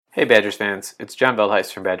Hey Badgers fans, it's John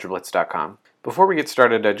Veldheis from BadgerBlitz.com. Before we get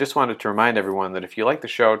started, I just wanted to remind everyone that if you like the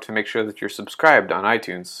show, to make sure that you're subscribed on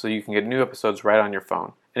iTunes so you can get new episodes right on your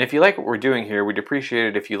phone. And if you like what we're doing here, we'd appreciate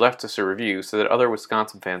it if you left us a review so that other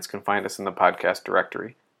Wisconsin fans can find us in the podcast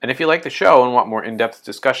directory. And if you like the show and want more in-depth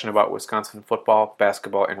discussion about Wisconsin football,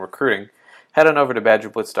 basketball, and recruiting, head on over to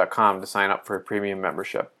BadgerBlitz.com to sign up for a premium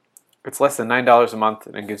membership. It's less than $9 a month,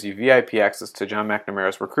 and it gives you VIP access to John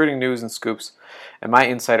McNamara's recruiting news and scoops, and my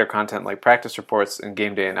insider content like practice reports and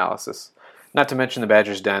game day analysis. Not to mention the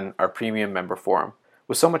Badgers Den, our premium member forum.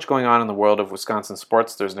 With so much going on in the world of Wisconsin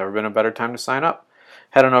sports, there's never been a better time to sign up.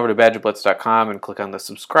 Head on over to BadgerBlitz.com and click on the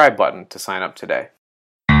subscribe button to sign up today.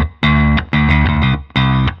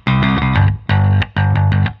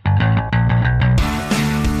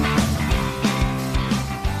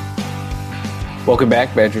 Welcome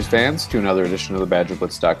back, Badgers fans, to another edition of the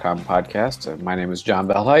BadgerBlitz.com podcast. My name is John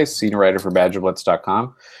Veldheis, senior writer for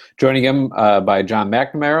BadgerBlitz.com. Joining him by John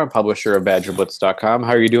McNamara, publisher of BadgerBlitz.com. How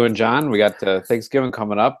are you doing, John? We got Thanksgiving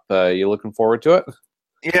coming up. You looking forward to it?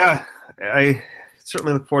 Yeah, I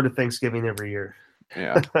certainly look forward to Thanksgiving every year.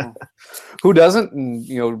 Yeah. Who doesn't?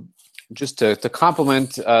 And, just to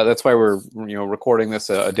compliment, that's why we're recording this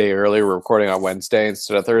a day early. We're recording on Wednesday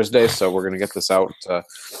instead of Thursday, so we're going to get this out as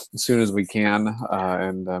soon as we can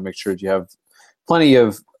and make sure that you have plenty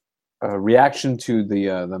of reaction to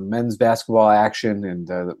the men's basketball action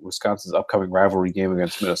and Wisconsin's upcoming rivalry game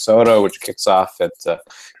against Minnesota, which kicks off at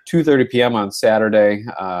 2:30 p.m. on Saturday.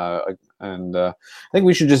 And I think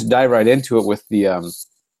we should just dive right into it with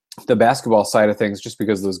the basketball side of things, just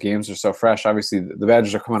because those games are so fresh. Obviously, the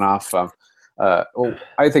Badgers are coming off, I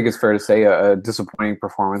think it's fair to say, a disappointing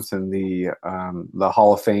performance in the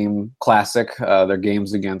Hall of Fame Classic. Their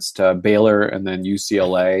games against Baylor and then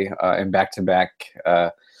UCLA in back-to-back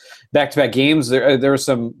games. There were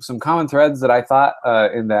some common threads that I thought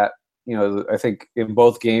in that. I think in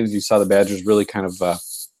both games you saw the Badgers really kind of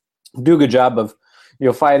do a good job of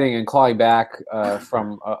fighting and clawing back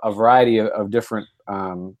from a variety of different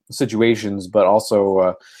situations, but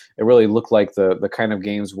also it really looked like the kind of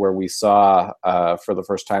games where we saw for the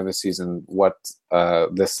first time this season what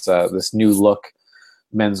this new look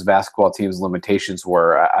men's basketball team's limitations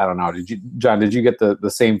were. I don't know. John, did you get the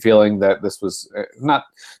same feeling that this was not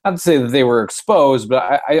to say that they were exposed,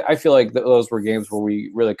 but I feel like those were games where we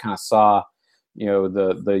really kind of saw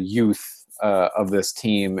the youth of this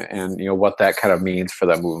team and what that kind of means for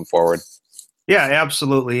them moving forward. Yeah,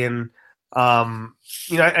 absolutely. And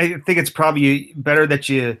I think it's probably better that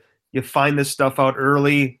you find this stuff out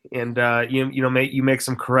early and you make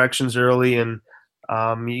some corrections early and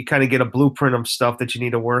you kind of get a blueprint of stuff that you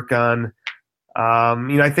need to work on.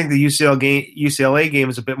 I think the UCLA game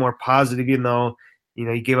is a bit more positive, even though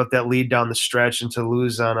you gave up that lead down the stretch, and to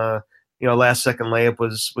lose on a last second layup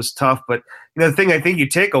was tough. But the thing I think you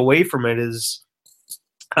take away from it is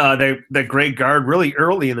that Greg Gard really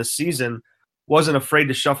early in the season wasn't afraid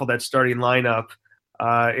to shuffle that starting lineup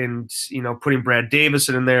and putting Brad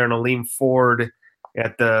Davison in there and Aleem Ford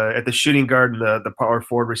at the shooting guard and the power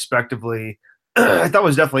forward respectively. I thought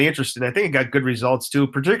was definitely interesting. I think it got good results too,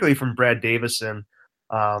 particularly from Brad Davison.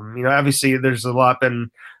 Obviously there's a lot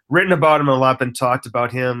been written about him and a lot been talked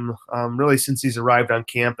about him really since he's arrived on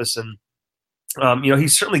campus, and he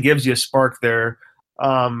certainly gives you a spark there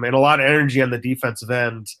and a lot of energy on the defensive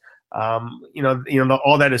end.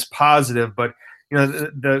 All that is positive, but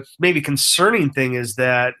the maybe concerning thing is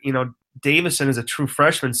that Davison as a true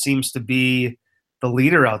freshman seems to be the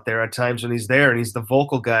leader out there at times when he's there, and he's the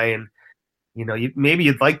vocal guy, and maybe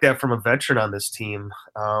you'd like that from a veteran on this team.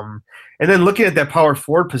 And then looking at that power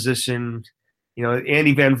forward position,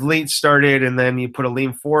 Andy Van Vliet started, and then you put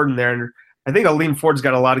Aleem Ford in there, and I think Aleem Ford's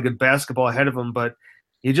got a lot of good basketball ahead of him, but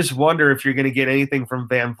you just wonder if you're going to get anything from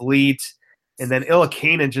Van Vliet. And then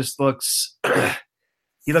Ilakanen just looks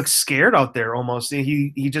he looks scared out there almost.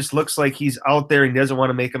 He just looks like he's out there and he doesn't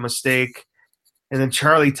want to make a mistake. And then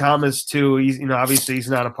Charlie Thomas too. He's obviously he's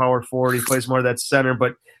not a power forward. He plays more of that center,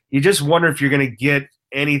 but you just wonder if you're going to get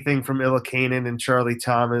anything from Ilakanen and Charlie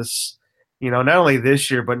Thomas. Not only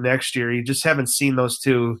this year but next year. You just haven't seen those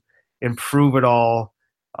two improve at all.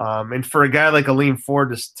 And for a guy like Aleem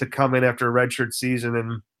Ford to come in after a redshirt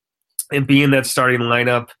season and be in that starting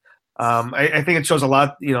lineup, I think it shows a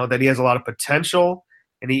lot, that he has a lot of potential,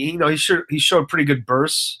 and he showed pretty good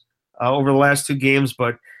bursts over the last two games,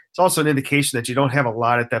 but it's also an indication that you don't have a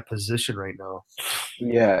lot at that position right now.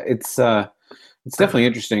 Yeah, it's definitely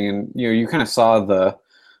interesting, and you kind of saw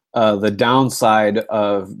the downside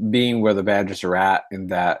of being where the Badgers are at, in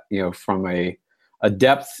that from a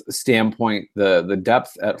depth standpoint, the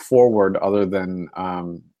depth at forward, other than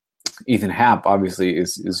Ethan Happ obviously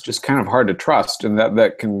is just kind of hard to trust, and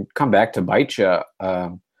that can come back to bite you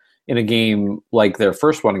in a game like their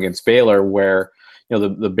first one against Baylor, where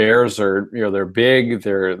the Bears are they're big,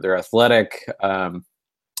 they're athletic.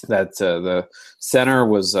 The center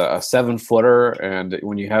was a 7-footer, and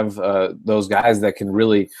when you have those guys that can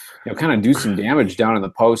really kind of do some damage down in the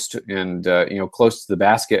post and close to the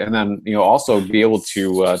basket, and then also be able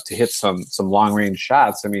to hit some long range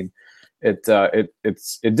shots. I mean, it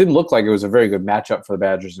didn't look like it was a very good matchup for the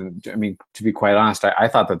Badgers. And I mean, to be quite honest, I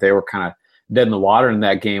thought that they were kind of dead in the water in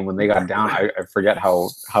that game when they got down. I forget how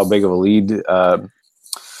big of a lead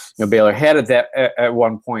Baylor had at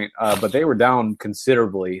one point, but they were down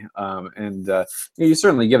considerably. You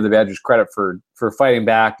certainly give the Badgers credit for fighting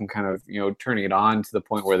back and kind of turning it on to the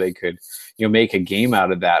point where they could make a game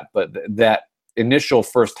out of that. But that initial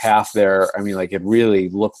first half there, I mean, like, it really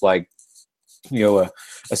looked like a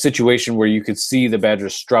situation where you could see the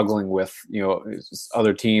Badgers struggling with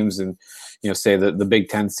other teams and say the Big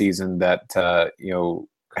Ten season that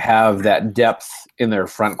have that depth in their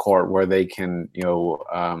front court where they can you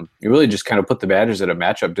really just kind of put the Badgers at a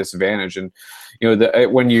matchup disadvantage. And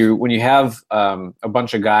when you have a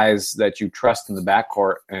bunch of guys that you trust in the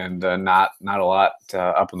backcourt and not a lot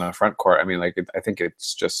up in the front court, I mean, like, I think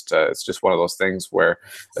it's just one of those things where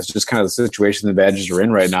it's just kind of the situation the Badgers are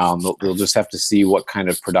in right now, and they'll just have to see what kind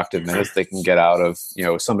of productive minutes they can get out of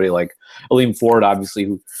somebody like Aleem Ford, obviously,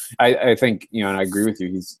 who I think and I agree with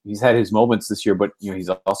you, he's had his moments this year, but he's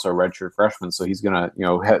also a redshirt freshman, so he's gonna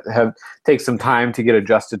have take some time to get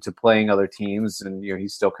adjusted to playing other teams, and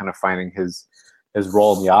he's still kind of finding his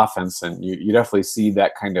role in the offense, and you definitely see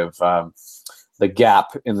that kind of the gap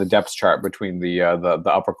in the depth chart between the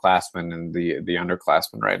upperclassmen and the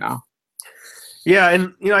underclassmen right now. Yeah,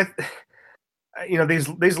 and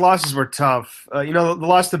these losses were tough. The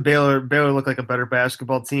loss to Baylor looked like a better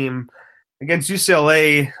basketball team. Against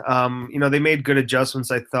UCLA, they made good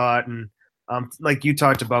adjustments, I thought, and like you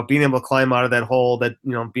talked about, being able to climb out of that hole, that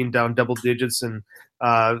being down double digits, and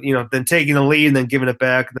then taking the lead and then giving it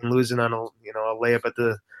back, and then losing on a layup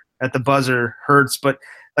at the buzzer hurts. But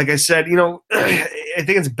like I said, I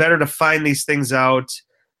think it's better to find these things out,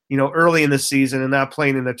 early in the season and not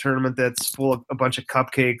playing in a tournament that's full of a bunch of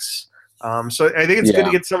cupcakes. So I think it's good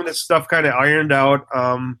to get some of this stuff kind of ironed out.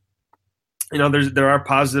 There are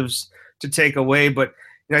positives to take away, but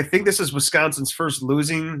I think this is Wisconsin's first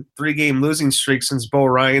 3-game losing streak since Bo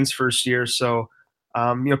Ryan's first year. So,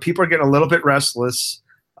 people are getting a little bit restless,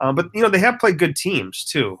 but they have played good teams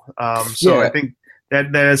too. I think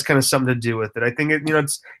that has kind of something to do with it. I think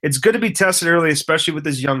it's good to be tested early, especially with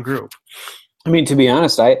this young group. I mean, to be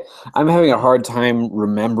honest, I'm having a hard time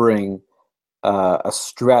remembering a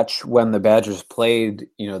stretch when the Badgers played,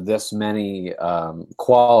 this many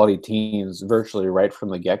quality teams virtually right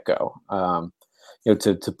from the get-go.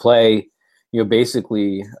 To play,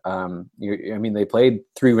 basically, they played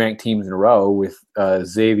 3 ranked teams in a row with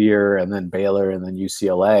Xavier and then Baylor and then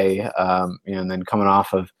UCLA, and then coming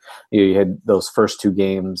off of, you had those first 2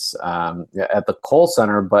 games at the Kohl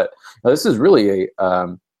Center. But this is really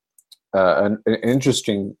an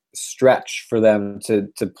interesting stretch for them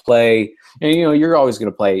to play. And you're always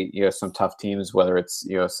going to play some tough teams, whether it's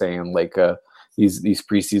saying like these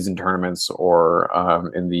preseason tournaments or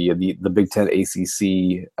in the Big Ten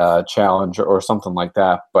ACC challenge or something like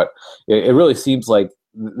that. But it really seems like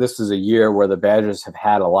this is a year where the Badgers have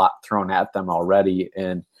had a lot thrown at them already,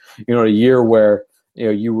 and a year where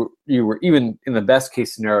you were even in the best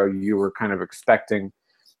case scenario, you were kind of expecting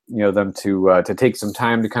them to take some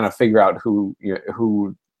time to kind of figure out who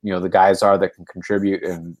the guys are that can contribute,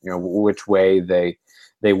 and which way they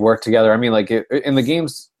work together. I mean, like, in the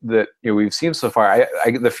games that we've seen so far,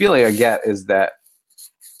 the feeling I get is that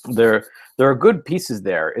there are good pieces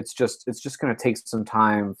there. It's just going to take some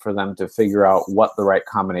time for them to figure out what the right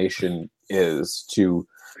combination is to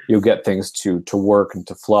get things to work and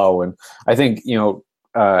to flow. And I think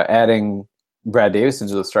adding Brad Davison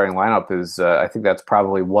to the starting lineup is I think that's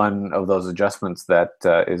probably one of those adjustments that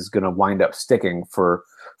is going to wind up sticking for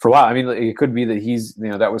a while. I mean, it could be that he's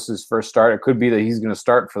that was his first start. It could be that he's going to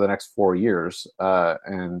start for the next 4 years.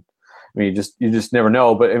 And I mean, you just never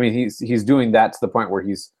know. But I mean, he's doing that to the point where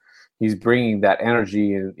he's bringing that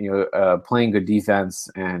energy and playing good defense,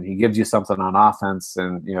 and he gives you something on offense.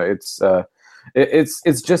 And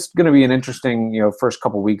it's just going to be an interesting first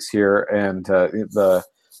couple weeks here. And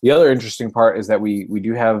the other interesting part is that we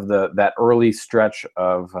do have that early stretch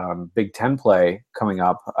of Big Ten play coming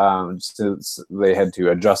up. Since they had to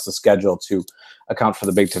adjust the schedule to account for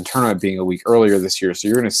the Big Ten tournament being a week earlier this year, so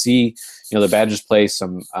you're going to see the Badgers play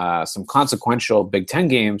some consequential Big Ten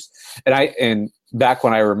games, and back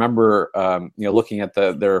when I remember, looking at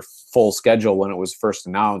their full schedule when it was first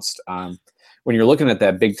announced. When you're looking at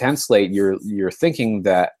that Big Ten slate, you're thinking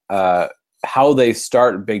that how they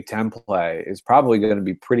start Big Ten play is probably going to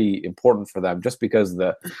be pretty important for them, just because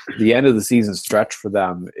the end of the season stretch for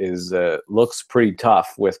them looks pretty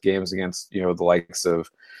tough with games against the likes of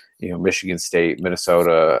Michigan State,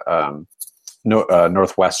 Minnesota.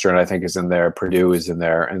 Northwestern, I think, is in there. Purdue is in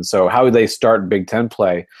there, and so how they start Big Ten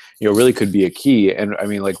play, really could be a key. And I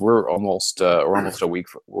mean, like we're almost a week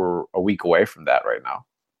away from that right now.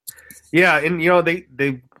 Yeah, and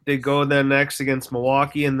they go then next against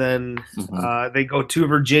Milwaukee, and then they go to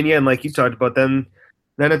Virginia, and like you talked about, then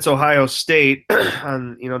it's Ohio State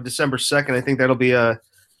on December 2nd. I think that'll be a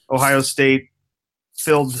Ohio State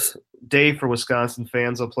filled day for Wisconsin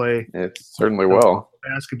fans. They'll play. It certainly will.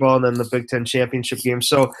 Basketball, and then the Big Ten championship game.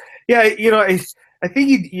 So, yeah, I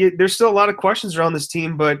think there's still a lot of questions around this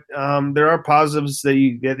team, but there are positives that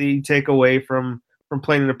you take away from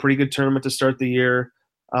playing in a pretty good tournament to start the year.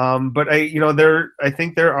 But I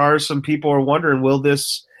think there are some people are wondering, will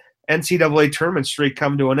this NCAA tournament streak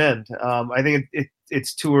come to an end? I think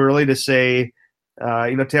it's too early to say,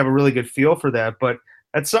 to have a really good feel for that, but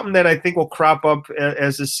that's something that I think will crop up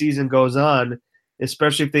as the season goes on,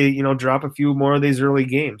 especially if they, drop a few more of these early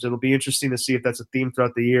games. It'll be interesting to see if that's a theme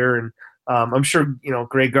throughout the year. And I'm sure,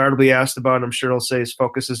 Greg Gard will be asked about it. I'm sure he'll say his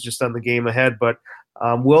focus is just on the game ahead. But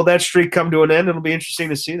will that streak come to an end? It'll be interesting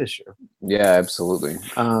to see this year. Yeah, absolutely.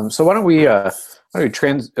 So why don't we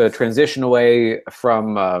transition away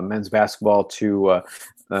from men's basketball to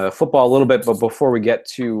football a little bit, but before we get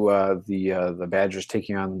to the Badgers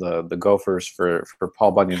taking on the Gophers for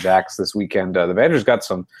Paul Bunyan's Axe this weekend, the Badgers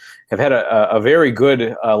have had a very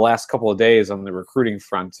good last couple of days on the recruiting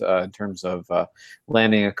front in terms of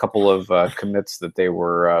landing a couple of commits that they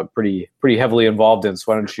were pretty heavily involved in.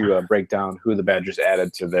 So why don't you break down who the Badgers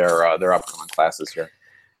added to their upcoming classes here?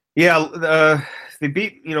 Yeah, they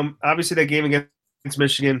beat obviously that game against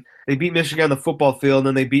Michigan. They beat Michigan on the football field, and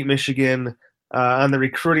then they beat Michigan on the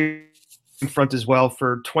recruiting front as well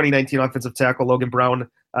for 2019 offensive tackle Logan Brown.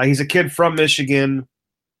 He's a kid from Michigan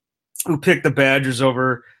who picked the Badgers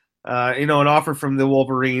over, an offer from the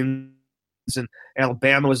Wolverines, and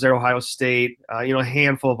Alabama was there, Ohio State, a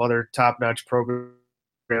handful of other top-notch programs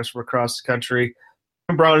from across the country.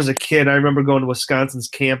 Logan Brown as a kid, I remember going to Wisconsin's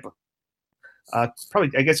camp,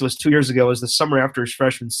 probably, I guess it was 2 years ago. It was the summer after his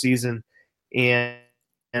freshman season, and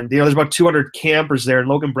there's about 200 campers there, and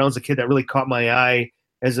Logan Brown's a kid that really caught my eye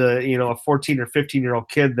as a 14 or 15-year-old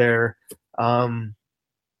kid there.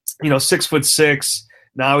 6'6".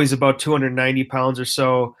 Now he's about 290 pounds or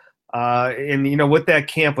so. And with that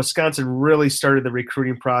camp, Wisconsin really started the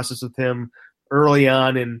recruiting process with him early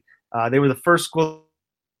on, and they were the first school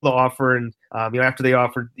to offer. And after they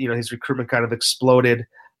offered, his recruitment kind of exploded.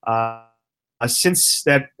 Since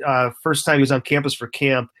that first time he was on campus for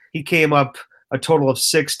camp, he came up a total of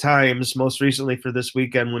 6 times, most recently for this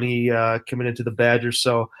weekend when he committed to the Badgers.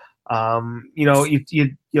 So,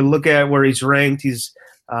 you look at where he's ranked. He's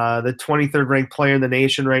the 23rd ranked player in the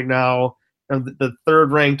nation right now, the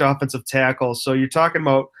 3rd ranked offensive tackle. So you're talking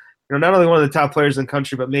about, not only one of the top players in the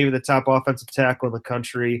country, but maybe the top offensive tackle in the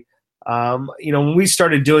country. When we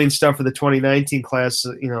started doing stuff for the 2019 class,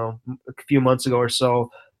 a few months ago or so,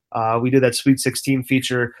 we did that Sweet 16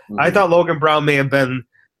 feature. Mm-hmm. I thought Logan Brown may have been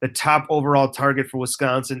the top overall target for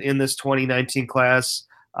Wisconsin in this 2019 class,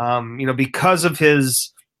 because of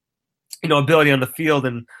his, ability on the field,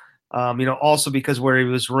 and also because where he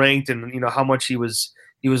was ranked, and how much he was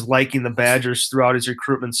liking the Badgers throughout his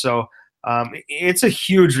recruitment. So it's a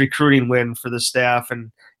huge recruiting win for the staff,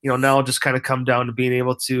 and now it'll just kind of come down to being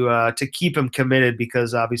able to keep him committed,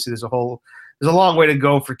 because obviously there's a long way to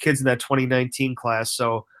go for kids in that 2019 class.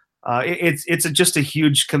 So. It's just a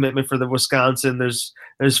huge commitment for the Wisconsin. There's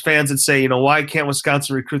fans that say, why can't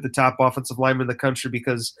Wisconsin recruit the top offensive lineman in the country,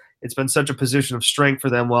 because it's been such a position of strength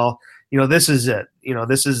for them. Well, this is it.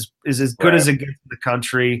 This is as good as it gets in the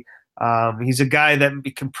country. He's a guy that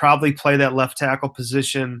can probably play that left tackle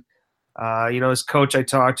position. His coach, I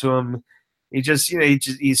talked to him.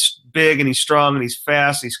 He's big and he's strong and he's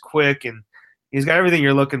fast. He's quick, and he's got everything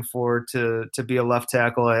you're looking for to be a left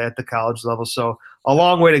tackle at the college level. So a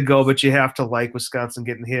long way to go, but you have to like Wisconsin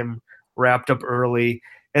getting him wrapped up early.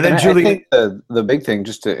 And then Julie, I think the big thing,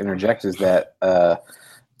 just to interject, is that to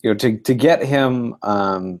get him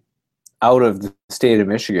out of the state of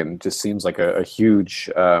Michigan just seems like a huge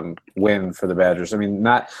win for the Badgers. I mean,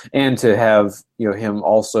 and to have him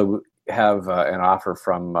also have an offer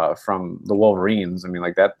from the Wolverines. I mean,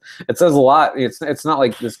 like that, it says a lot. It's not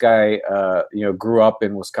like this guy grew up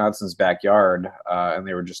in Wisconsin's backyard and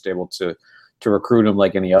they were just able to to recruit him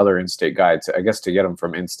like any other in-state guy. I guess to get him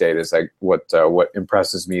from in-state is like what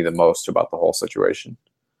impresses me the most about the whole situation.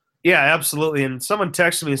 Yeah, absolutely. And someone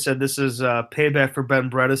texted me and said this is payback for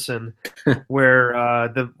Ben Bredesen, where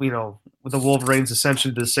the Wolverines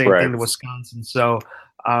essentially did the same thing to Wisconsin. So,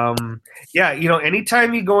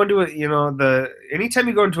 anytime you go into anytime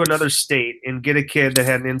you go into another state and get a kid that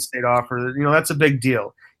had an in-state offer, that's a big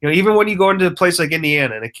deal. Even when you go into a place like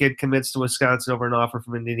Indiana and a kid commits to Wisconsin over an offer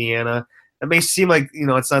from Indiana, it may seem like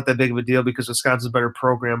it's not that big of a deal because Wisconsin's a better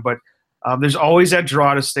program, but there's always that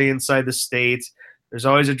draw to stay inside the state. There's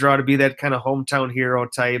always a draw to be that kind of hometown hero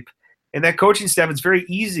type. And that coaching staff, it's very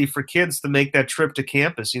easy for kids to make that trip to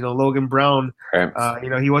campus. Logan Brown,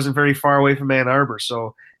 he wasn't very far away from Ann Arbor.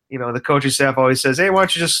 So, the coaching staff always says, hey, why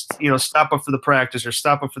don't you just, stop up for the practice or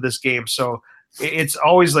stop up for this game. So it's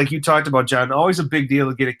always, like you talked about, John, always a big deal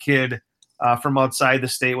to get a kid from outside the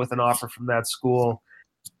state with an offer from that school.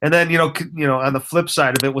 And then, on the flip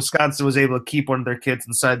side of it, Wisconsin was able to keep one of their kids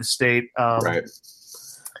inside the state.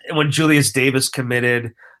 And when Julius Davis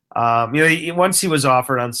committed, once he was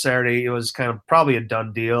offered on Saturday, it was kind of probably a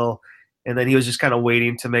done deal. And then he was just kind of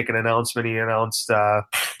waiting to make an announcement. He announced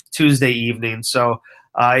Tuesday evening. So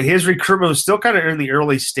his recruitment was still kind of in the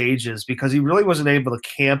early stages because he really wasn't able to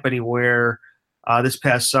camp anywhere this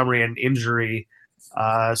past summer. He had an injury.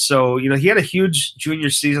 So he had a huge junior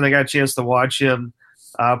season. I got a chance to watch him.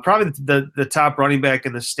 Probably the top running back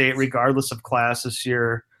in the state, regardless of class this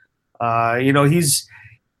year.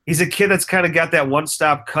 He's a kid that's kind of got that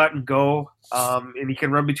one-stop cut and go, and he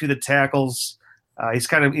can run between the tackles. He's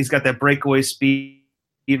got that breakaway speed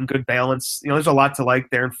and good balance. There's a lot to like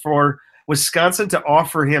there. And for Wisconsin to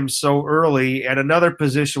offer him so early at another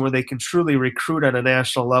position where they can truly recruit on a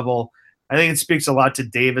national level, I think it speaks a lot to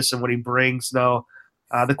Davis and what he brings. Now,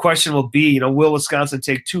 the question will be, will Wisconsin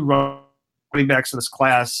take 2 running backs in this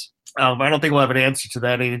class? I don't think we'll have an answer to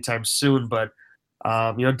that anytime soon, but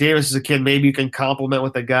Davis is a kid maybe you can complement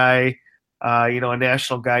with a guy, a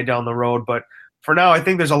national guy down the road. But for now, I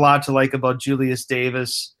think there's a lot to like about Julius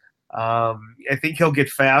Davis. I think he'll get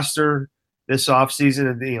faster this offseason,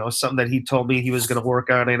 and something that he told me he was going to work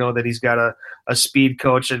on. I know that he's got a speed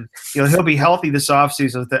coach, and he'll be healthy this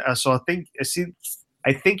offseason. So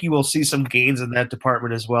I think you will see some gains in that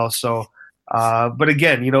department as well. So, but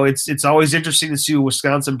again, it's always interesting to see who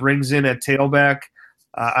Wisconsin brings in at tailback.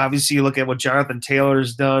 Obviously, you look at what Jonathan Taylor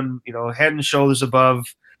has done, head and shoulders above,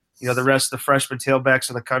 the rest of the freshman tailbacks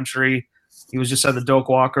in the country. He was just on the Doak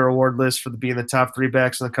Walker Award list for being the top 3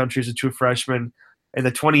 backs in the country as a true freshman. And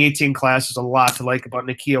the 2018 class is a lot to like about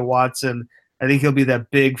Nakia Watson. I think he'll be that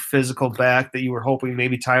big physical back that you were hoping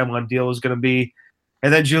maybe Ty Mondale was going to be.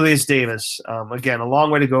 And then Julius Davis. Again, a long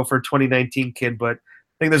way to go for a 2019 kid, but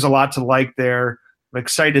I think there's a lot to like there. I'm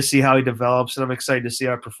excited to see how he develops, and I'm excited to see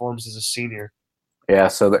how he performs as a senior. Yeah,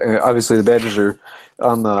 so obviously the Badgers are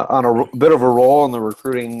on a bit of a roll on the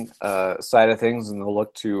recruiting side of things, and they'll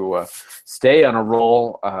look to stay on a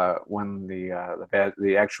roll when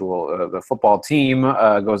the actual football team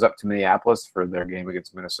goes up to Minneapolis for their game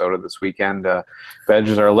against Minnesota this weekend.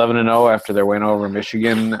 Badgers are 11-0 after their win over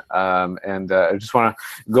Michigan, and I just want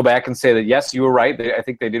to go back and say that yes, you were right. I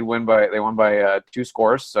think they won by 2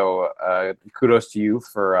 scores. So kudos to you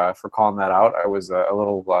for calling that out. I was a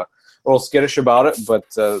little skittish about it, but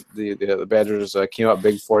the Badgers came up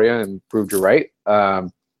big for you and proved you right.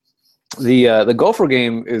 The Gopher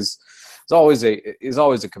game is always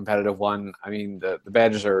a competitive one. I mean, the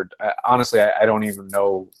Badgers are honestly, I don't even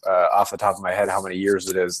know off the top of my head how many years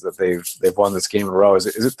it is that they've won this game in a row. Is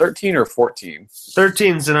it 13 or 14?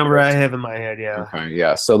 13 is the number I have in my head. Yeah. Okay.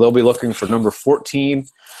 Yeah. So they'll be looking for number 14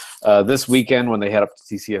 this weekend when they head up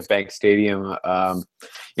to TCF Bank Stadium.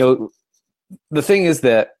 The thing is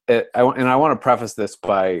that, I want to preface this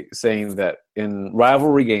by saying that in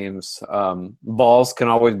rivalry games, balls can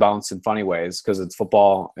always bounce in funny ways because it's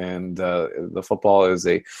football, and the football is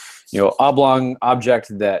a oblong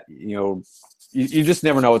object that you just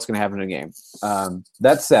never know what's going to happen in a game.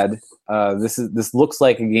 That said, this looks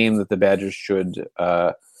like a game that the Badgers should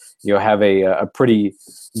have a pretty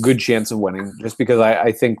good chance of winning, just because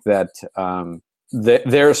I think that.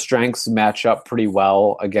 Their strengths match up pretty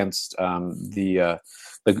well against the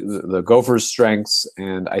Gophers' strengths,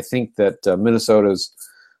 and I think that Minnesota's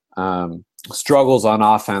struggles on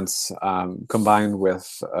offense, combined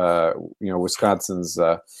with Wisconsin's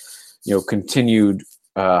continued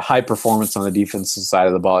high performance on the defensive side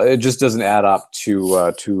of the ball, it just doesn't add up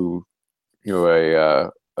to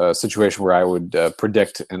a situation where I would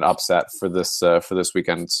predict an upset for this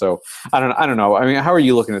weekend. So I don't know. I mean, how are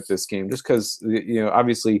you looking at this game? Just because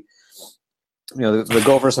obviously the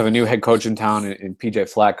Gophers have a new head coach in town in PJ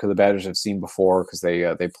Fleck, who the Badgers have seen before because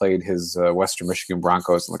they played his Western Michigan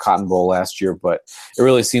Broncos in the Cotton Bowl last year. But it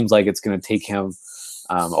really seems like it's going to take him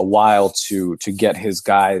a while to get his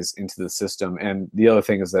guys into the system. And the other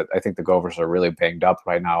thing is that I think the Gophers are really banged up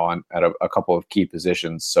right now at a couple of key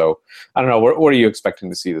positions. So I don't know. What are you expecting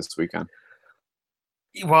to see this weekend?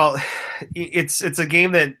 Well, it's a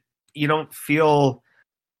game that you don't feel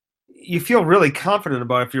you feel really confident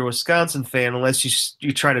about if you're a Wisconsin fan, unless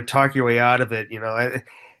you try to talk your way out of it.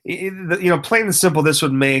 Plain and simple, this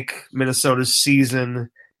would make Minnesota's season,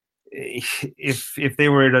 if they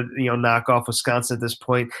were to knock off Wisconsin at this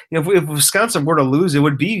point. If Wisconsin were to lose, it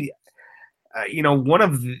would be one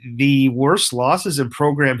of the worst losses in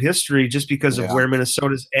program history, just because of where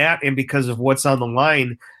Minnesota's at and because of what's on the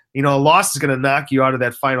line. A loss is going to knock you out of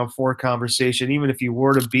that Final Four conversation, even if you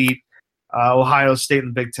were to beat Ohio State in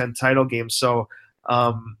the Big Ten title game. So,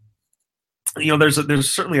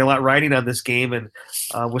 there's certainly a lot riding on this game, and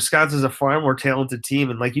Wisconsin's a far more talented team.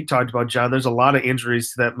 And like you talked about, John, there's a lot of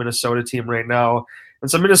injuries to that Minnesota team right now.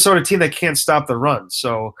 It's a Minnesota team that can't stop the run.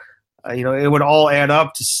 So, it would all add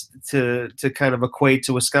up to kind of equate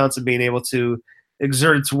to Wisconsin being able to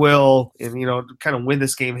exert its will and, kind of win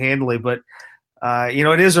this game handily. But,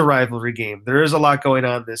 it is a rivalry game. There is a lot going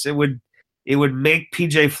on in this. It would make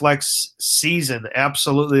PJ Fleck's season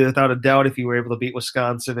absolutely without a doubt if he were able to beat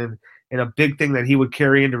Wisconsin, and a big thing that he would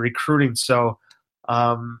carry into recruiting. So,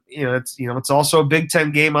 it's also a Big Ten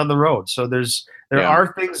game on the road. So there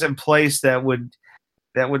are things in place that would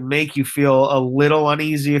make you feel a little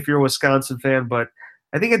uneasy if you're a Wisconsin fan. But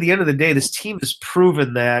I think at the end of the day, this team has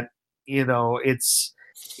proven that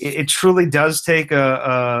it truly does take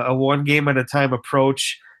a one game at a time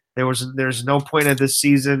approach. There's no point at this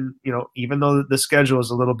season, even though the schedule is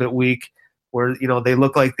a little bit weak, where they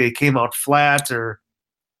look like they came out flat, or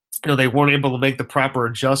they weren't able to make the proper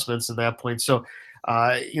adjustments at that point. So,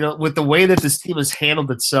 with the way that this team has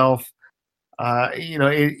handled itself,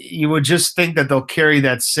 you would just think that they'll carry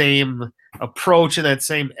that same approach and that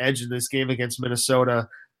same edge in this game against Minnesota.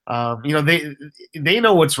 They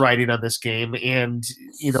know what's riding on this game, and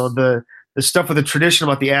the stuff with the tradition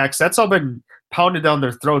about the axe, that's all been pounded down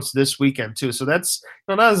their throats this weekend too. So that's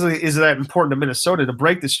not only is that important to Minnesota to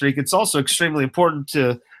break the streak, it's also extremely important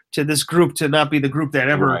to this group to not be the group that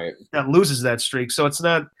that loses that streak. So that's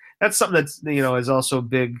something that's is also a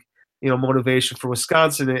big motivation for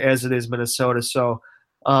Wisconsin as it is Minnesota. So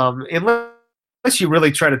unless you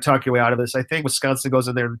really try to talk your way out of this, I think Wisconsin goes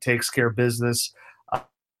in there and takes care of business.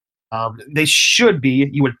 They should be,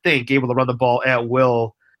 you would think, able to run the ball at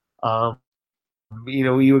will.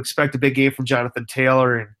 You expect a big game from Jonathan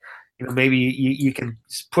Taylor, and maybe you can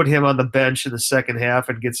put him on the bench in the second half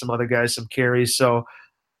and get some other guys some carries. So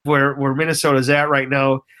where Minnesota's at right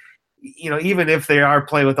now, even if they are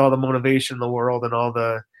playing with all the motivation in the world and all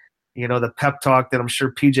the the pep talk that I'm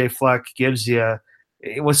sure PJ Fleck gives you,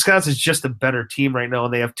 Wisconsin's just a better team right now,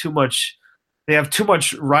 and they have too much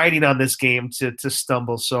riding on this game to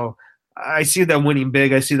stumble. So I see them winning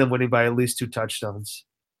big. I see them winning by at least 2 touchdowns.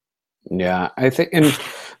 Yeah, I think, and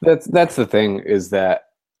that's the thing, is that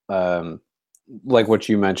like what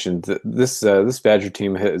you mentioned, this Badger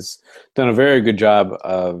team has done a very good job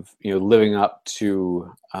of living up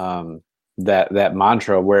to that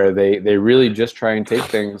mantra, where they really just try and take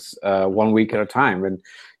things 1 week at a time. And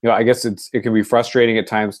I guess it can be frustrating at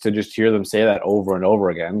times to just hear them say that over and over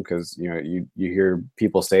again, because you hear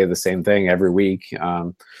people say the same thing every week.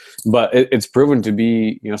 But it's proven to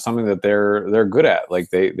be something that they're good at. Like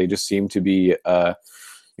they just seem to be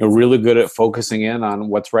really good at focusing in on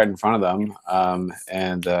what's right in front of them. I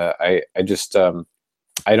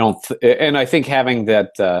think having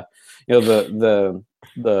that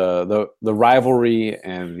the rivalry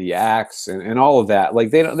and the axe and all of that, like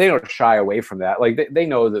they don't shy away from that. Like they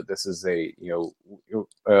know that this is a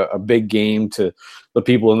big game to the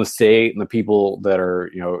people in the state and the people that are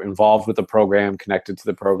involved with the program, connected to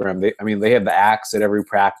the program. They have the axe at every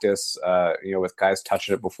practice, with guys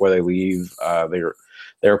touching it before they leave.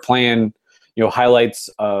 They're playing highlights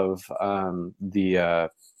of the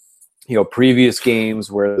previous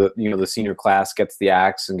games where the senior class gets the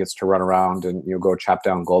axe and gets to run around and go chop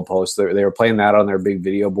down goalposts. They were playing that on their big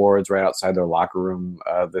video boards right outside their locker room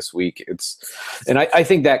this week. I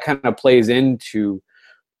think that kind of plays into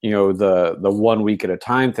the 1 week at a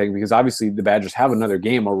time thing, because obviously the Badgers have another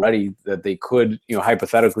game already that they could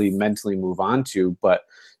hypothetically mentally move on to, but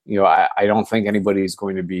I don't think anybody's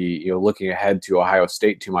going to be looking ahead to Ohio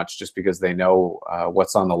State too much, just because they know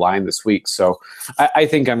what's on the line this week. So I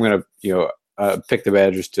think I'm going to pick the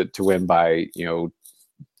Badgers to win by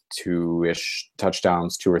 2-ish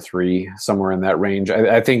touchdowns, 2 or 3, somewhere in that range.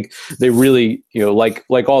 I think they really, like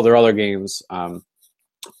all their other games,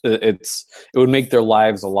 it would make their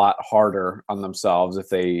lives a lot harder on themselves if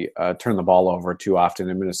they turn the ball over too often.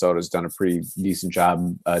 And Minnesota's done a pretty decent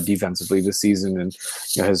job defensively this season, and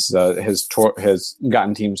has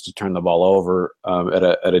gotten teams to turn the ball over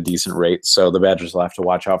at a decent rate. So the Badgers will have to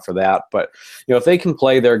watch out for that. But if they can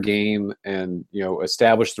play their game and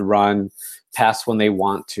establish the run, pass when they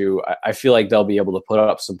want to, I feel like they'll be able to put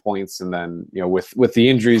up some points. And then with the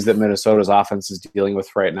injuries that Minnesota's offense is dealing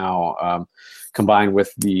with right now, combined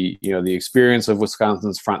with the experience of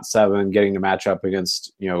Wisconsin's front seven, getting to match up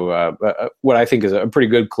against what I think is a pretty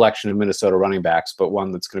good collection of Minnesota running backs, but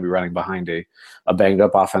one that's going to be running behind a banged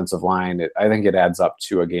up offensive line. I think it adds up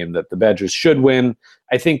to a game that the Badgers should win.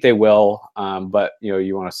 I think they will, but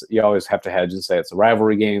you always have to hedge and say it's a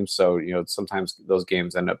rivalry game, so sometimes those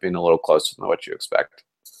games end up being a little closer than what you expect.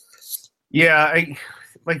 Yeah,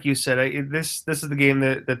 like you said, this is the game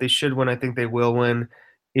that they should win. I think they will win.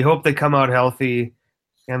 You hope they come out healthy,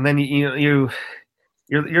 and then you're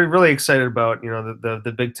really excited about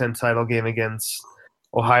the Big Ten title game against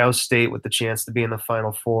Ohio State with the chance to be in the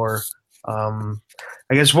Final Four.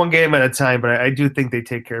 I guess one game at a time, but I do think they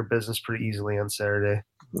take care of business pretty easily on Saturday.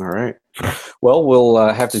 All right. Well, we'll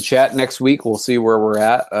have to chat next week. We'll see where we're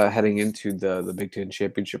at heading into the Big Ten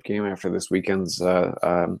championship game after this weekend's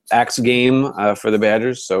Axe game for the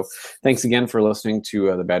Badgers. So thanks again for listening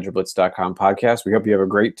to the BadgerBlitz.com podcast. We hope you have a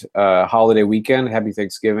great holiday weekend. Happy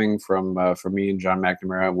Thanksgiving from me and John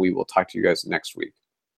McNamara. We will talk to you guys next week.